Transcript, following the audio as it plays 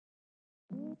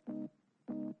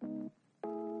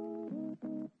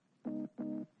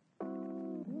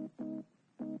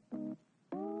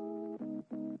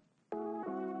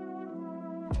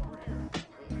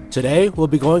Today, we'll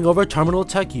be going over terminal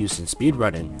tech used in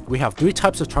speedrunning. We have 3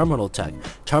 types of terminal tech: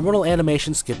 terminal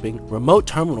animation skipping, remote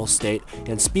terminal state,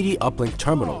 and speedy uplink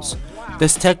terminals.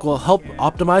 This tech will help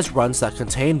optimize runs that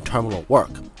contain terminal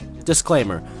work.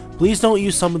 Disclaimer: please don't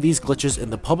use some of these glitches in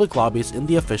the public lobbies in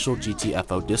the official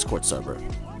GTFO Discord server.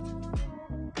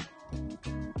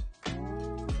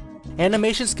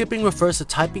 Animation skipping refers to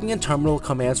typing in terminal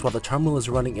commands while the terminal is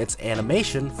running its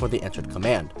animation for the entered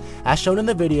command. As shown in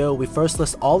the video, we first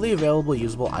list all the available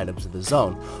usable items in the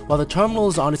zone. While the terminal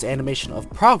is on its animation of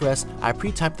progress, I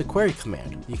pre-type the query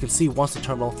command. You can see once the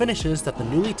terminal finishes that the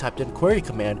newly typed in query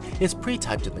command is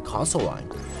pre-typed in the console line.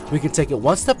 We can take it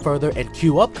one step further and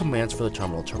queue up commands for the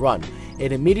terminal to run.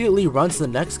 It immediately runs the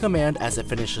next command as it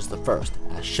finishes the first,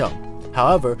 as shown.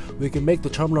 However, we can make the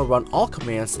terminal run all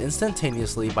commands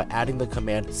instantaneously by adding the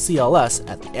command CLS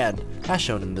at the end, as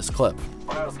shown in this clip.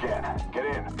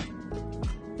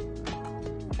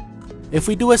 If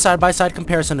we do a side-by-side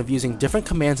comparison of using different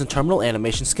commands in terminal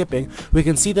animation skipping, we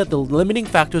can see that the limiting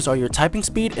factors are your typing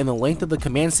speed and the length of the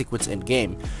command sequence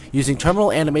in-game. Using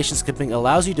terminal animation skipping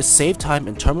allows you to save time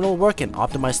in terminal work and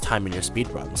optimize time in your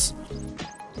speedruns.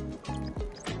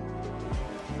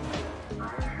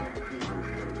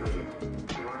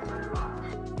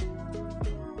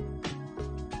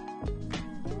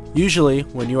 Usually,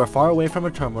 when you are far away from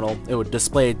a terminal, it would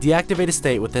display a deactivated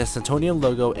state with the Estonian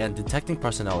logo and detecting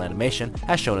personnel animation,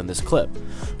 as shown in this clip.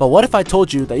 But what if I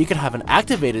told you that you could have an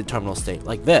activated terminal state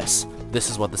like this? This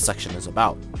is what this section is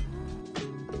about.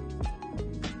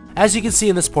 As you can see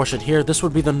in this portion here, this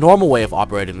would be the normal way of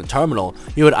operating the terminal.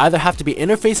 You would either have to be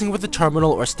interfacing with the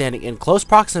terminal or standing in close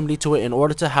proximity to it in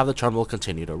order to have the terminal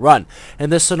continue to run. In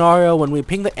this scenario, when we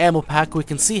ping the ammo pack, we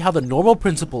can see how the normal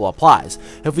principle applies.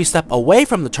 If we step away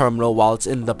from the terminal while it's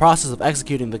in the process of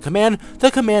executing the command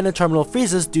and terminal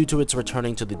freezes due to its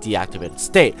returning to the deactivated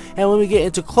state, and when we get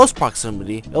into close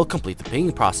proximity, it'll complete the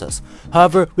pinging process.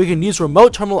 However, we can use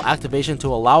remote terminal activation to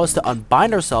allow us to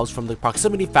unbind ourselves from the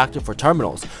proximity factor for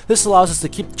terminals. This allows us to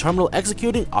keep the terminal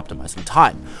executing, optimizing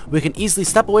time. We can easily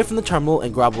step away from the terminal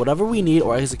and grab whatever we need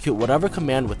or execute whatever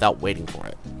command without waiting for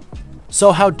it.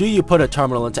 So how do you put a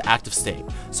terminal into active state?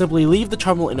 Simply leave the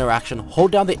terminal interaction,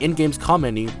 hold down the in-game's comm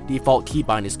menu, default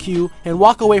keybind is Q, and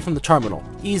walk away from the terminal.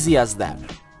 Easy as that.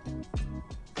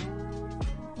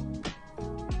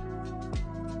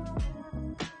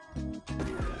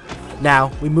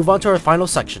 Now, we move on to our final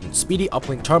section, speedy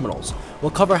uplink terminals. We'll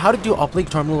cover how to do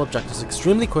uplink terminal objectives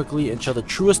extremely quickly and show the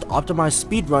truest optimized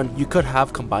speedrun you could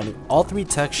have combining all 3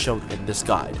 techs shown in this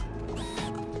guide.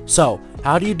 So,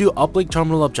 how do you do uplink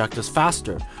terminal objectives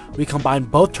faster? We combine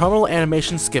both terminal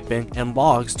animation skipping and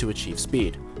logs to achieve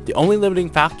speed. The only limiting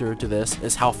factor to this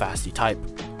is how fast you type.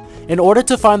 In order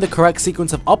to find the correct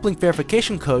sequence of uplink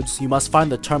verification codes, you must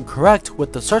find the term correct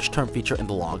with the search term feature in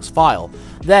the logs file.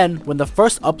 Then, when the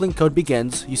first uplink code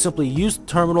begins, you simply use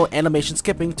terminal animation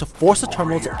skipping to force the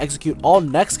terminal to execute all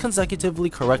next consecutively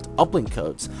correct uplink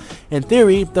codes. In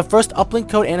theory, the first uplink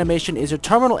code animation is your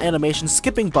terminal animation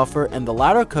skipping buffer, and the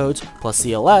latter codes, plus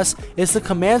CLS, is the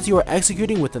commands you are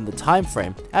executing within the time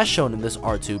frame, as shown in this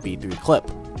R2B3 clip.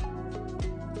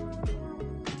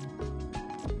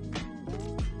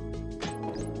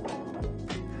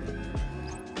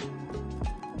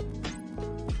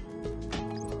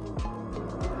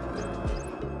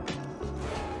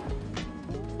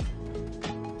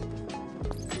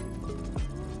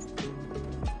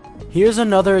 Here's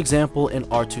another example in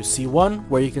R2C1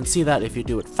 where you can see that if you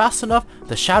do it fast enough,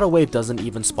 the shadow wave doesn't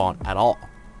even spawn at all.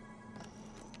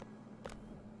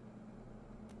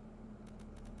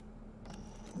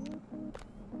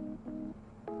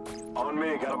 On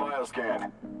me, got a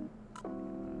bioscan.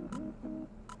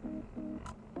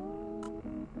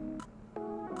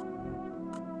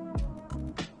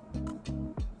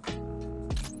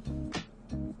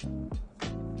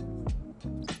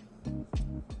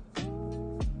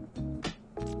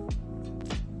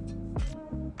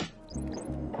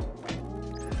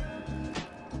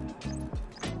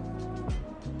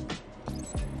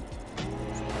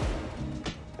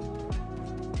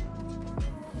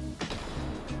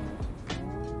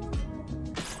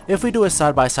 If we do a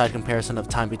side-by-side comparison of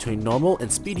time between normal and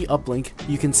speedy uplink,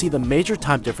 you can see the major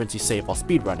time difference you save while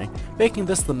speedrunning, making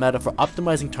this the meta for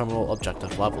optimizing terminal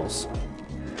objective levels.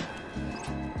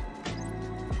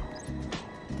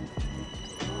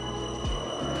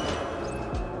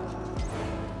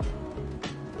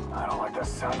 I don't like the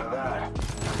sound of that.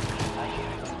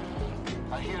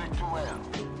 I hear it too well.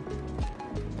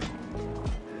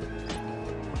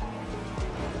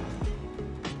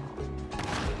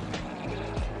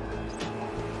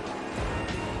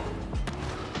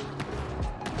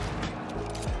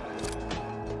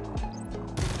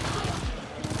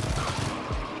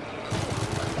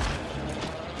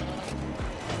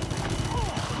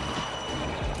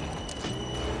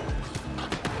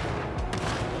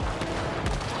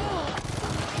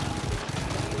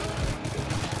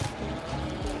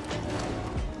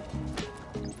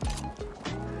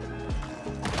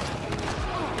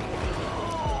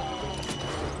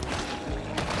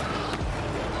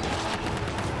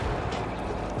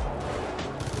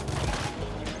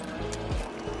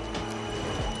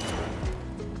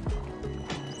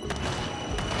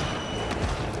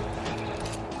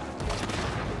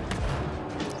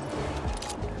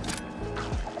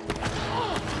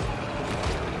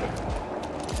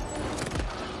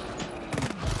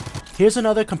 Here's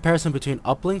another comparison between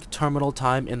uplink terminal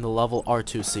time in the level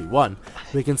R2C1.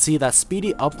 We can see that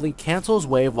speedy uplink cancels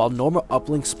wave while normal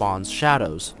uplink spawns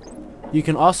shadows. You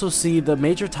can also see the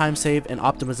major time save and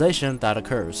optimization that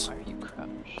occurs. Why are you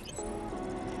crouched?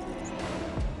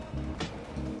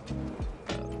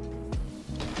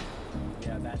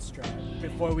 Yeah, that's right.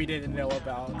 Before we didn't know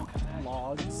about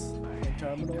logs and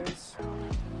terminals.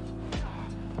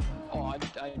 Oh,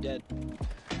 I'm dead.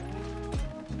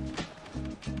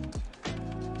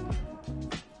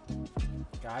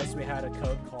 Guys, we had a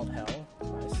code called hell.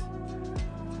 Nice.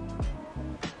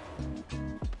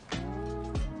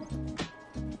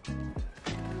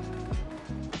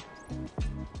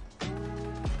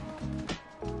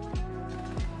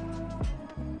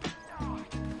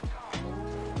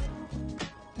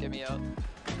 Get me out.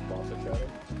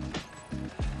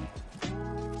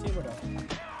 Team or no?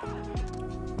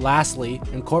 Lastly,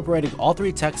 incorporating all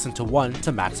three texts into one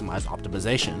to maximize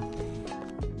optimization.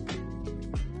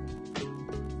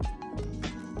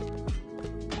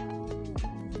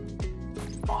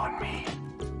 On me.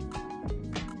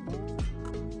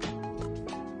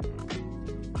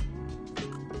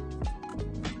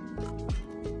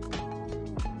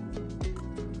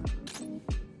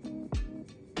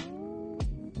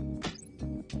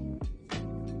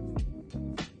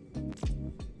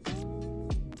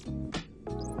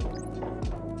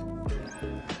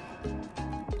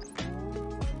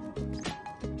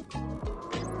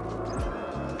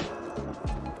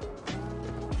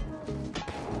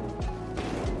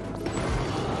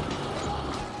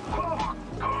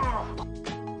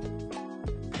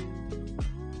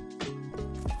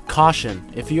 Caution,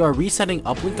 if you are resetting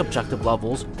uplink objective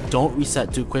levels, don't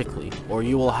reset too quickly, or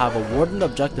you will have a wardened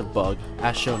objective bug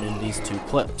as shown in these two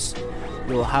clips.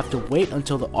 You will have to wait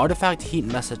until the artifact heat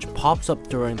message pops up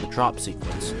during the drop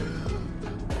sequence.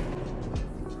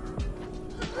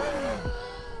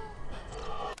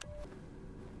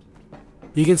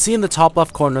 You can see in the top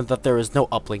left corner that there is no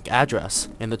uplink address.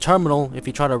 In the terminal, if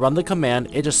you try to run the command,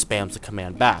 it just spams the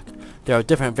command back. There are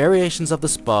different variations of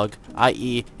this bug,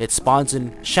 i.e. it spawns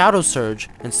in Shadow Surge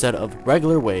instead of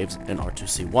regular waves in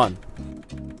R2C1.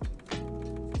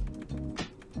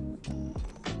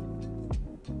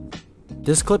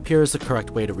 This clip here is the correct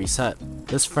way to reset.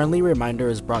 This friendly reminder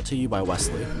is brought to you by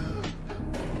Wesley.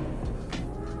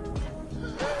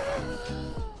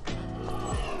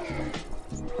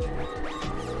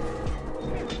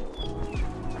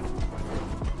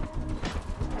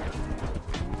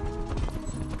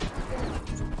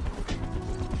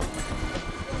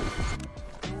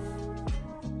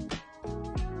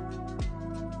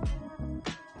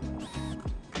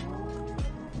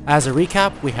 As a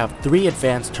recap, we have 3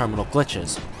 advanced terminal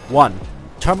glitches. 1.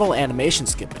 Terminal animation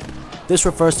skipping. This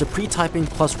refers to pre-typing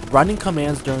plus running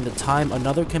commands during the time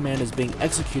another command is being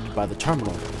executed by the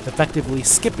terminal, effectively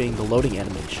skipping the loading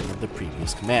animation of the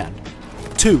previous command.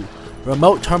 2.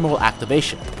 Remote terminal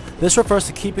activation. This refers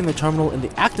to keeping the terminal in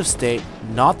the active state,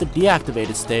 not the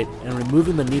deactivated state, and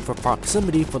removing the need for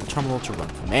proximity for the terminal to run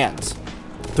commands.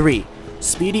 3.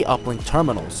 Speedy uplink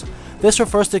terminals. This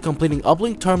refers to completing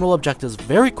uplink terminal objectives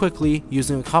very quickly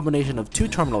using a combination of 2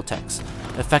 terminal texts,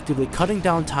 effectively cutting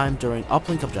down time during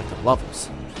uplink objective levels.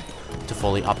 To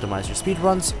fully optimize your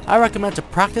speedruns, I recommend to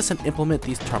practice and implement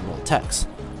these terminal texts.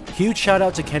 Huge shout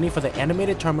out to Kenny for the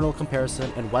animated terminal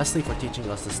comparison and Wesley for teaching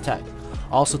us this tech.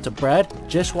 Also to Brad,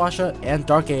 Jishwasha, and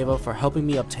Dark Ava for helping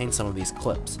me obtain some of these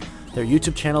clips. Their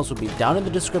YouTube channels will be down in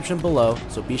the description below,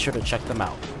 so be sure to check them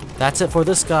out. That's it for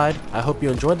this guide. I hope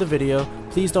you enjoyed the video.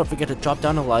 Please don't forget to drop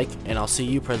down a like, and I'll see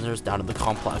you prisoners down in the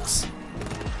complex.